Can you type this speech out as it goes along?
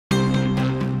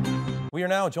We are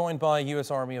now joined by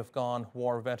U.S. Army Afghan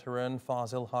war veteran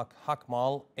Fazelhaq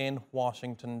Haqmal in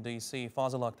Washington, D.C.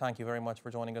 Fazelhaq, thank you very much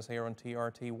for joining us here on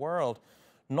TRT World.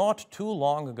 Not too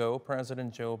long ago,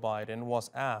 President Joe Biden was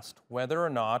asked whether or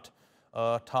not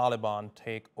a Taliban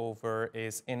takeover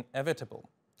is inevitable.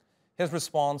 His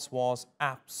response was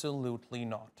absolutely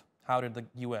not. How did the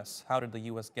U.S.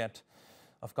 get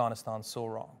Afghanistan so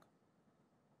wrong?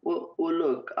 Well,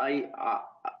 look,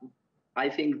 I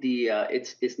think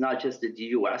it's not just the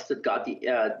U.S. that got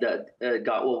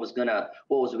got what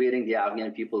was weighting the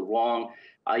Afghan people wrong.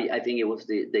 I think it was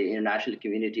the international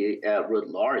community writ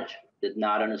large did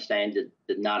not understand,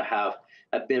 did not have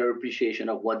a better appreciation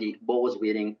of what was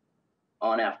weighting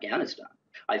on Afghanistan.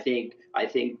 I think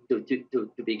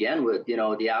to begin with,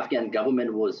 the Afghan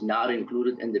government was not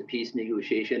included in the peace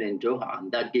negotiation in Doha,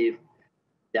 and that gave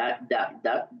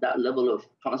that level of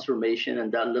transformation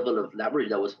and that level of leverage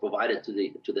that was provided to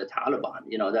the Taliban,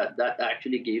 that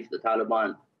actually gave the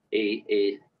Taliban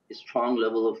a strong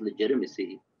level of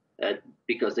legitimacy,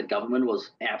 because the government was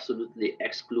absolutely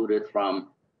excluded from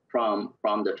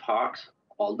the talks.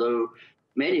 Although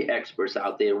many experts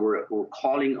out there were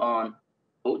calling on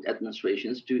both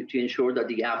administrations to ensure that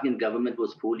the Afghan government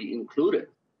was fully included,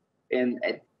 and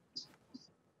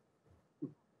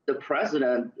the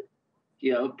president.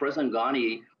 President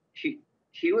Ghani,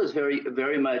 he was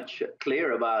very much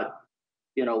clear about,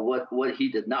 what he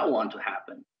did not want to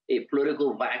happen: a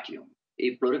political vacuum,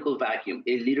 a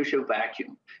leadership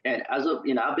vacuum. And as of,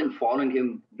 I've been following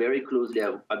him very closely.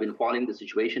 I've been following the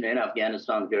situation in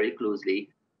Afghanistan very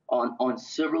closely. On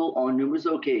numerous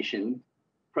occasions,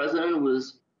 President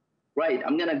was right.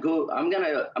 I'm gonna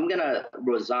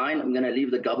resign. I'm gonna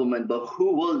leave the government, but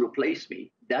who will replace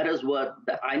me? That is what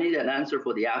I need an answer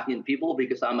for the Afghan people,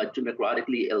 because I'm a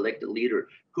democratically elected leader.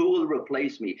 Who will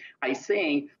replace me? I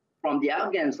saying from the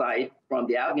Afghan side, from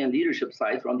the Afghan leadership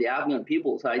side, from the Afghan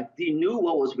people side, they knew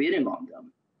what was waiting on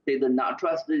them. They did not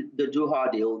trust the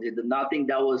Doha deal. They did not think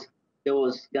that was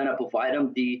gonna provide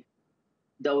them the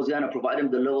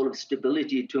level of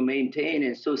stability to maintain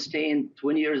and sustain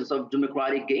 20 years of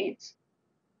democratic gains.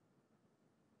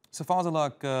 So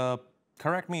Fazelhaq,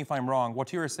 correct me if I'm wrong.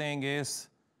 What you're saying is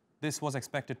this was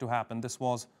expected to happen. This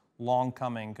was long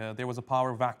coming. There was a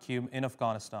power vacuum in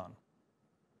Afghanistan.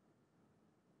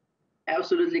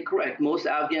 Absolutely correct. Most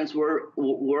Afghans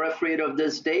were afraid of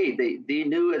this day. They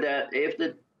knew that if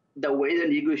the way the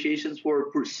negotiations were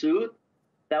pursued,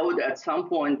 that would at some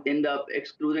point end up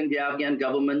excluding the Afghan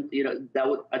government. That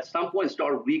would at some point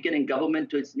start weakening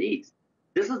government to its knees.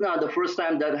 This is not the first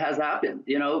time that has happened.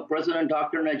 President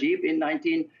Dr. Najib in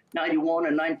 1991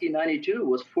 and 1992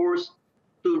 was forced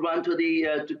to run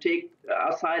to take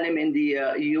asylum in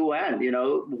the UN.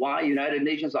 Why? United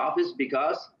Nations office?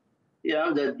 Because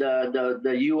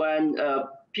the UN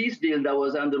peace deal that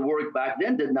was under work back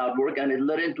then did not work, and it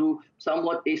led into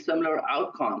somewhat a similar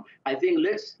outcome. I think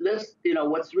let's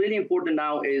what's really important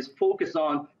now is focus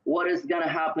on what is going to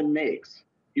happen next.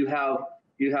 You have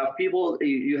people,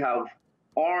 you have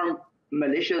armed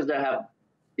militias that have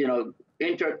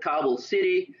entered Kabul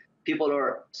city. People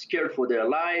are scared for their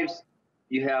lives.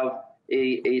 You have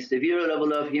a severe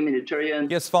level of humanitarian.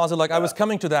 Yes, Fazelhaq, I was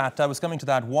coming to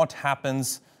that. What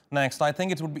happens next? I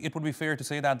think it would be fair to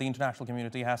say that the international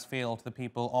community has failed the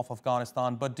people of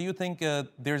Afghanistan. But do you think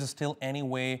there's still any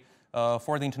way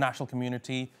for the international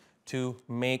community to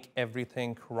make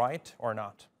everything right or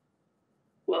not?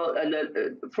 Well,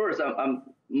 first,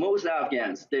 most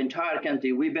Afghans, the entire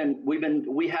country,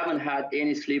 we haven't had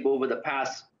any sleep over the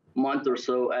past month or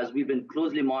so, as we've been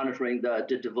closely monitoring the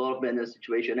development and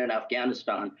situation in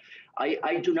Afghanistan.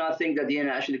 I do not think that the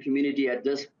international community at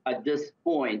this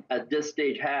point, at this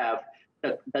stage, have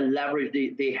the leverage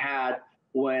they had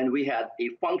when we had a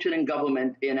functioning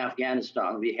government in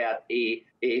Afghanistan. We had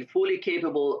a fully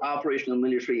capable operational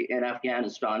military in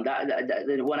Afghanistan.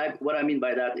 What I mean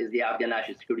by that is the Afghan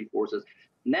National Security Forces.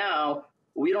 Now,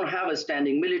 we don't have a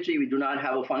standing military. We do not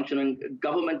have a functioning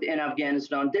government in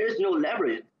Afghanistan. There is no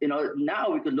leverage. Now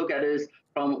we could look at it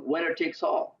from winner takes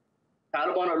all.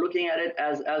 Taliban are looking at it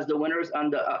as the winners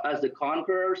and as the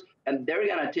conquerors, and they're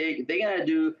gonna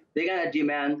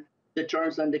demand the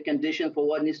terms and the conditions for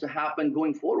what needs to happen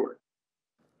going forward.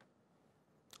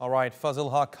 All right,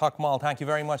 Fazelhaq Haqmal, thank you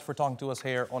very much for talking to us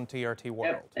here on TRT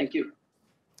World. Yeah, thank you.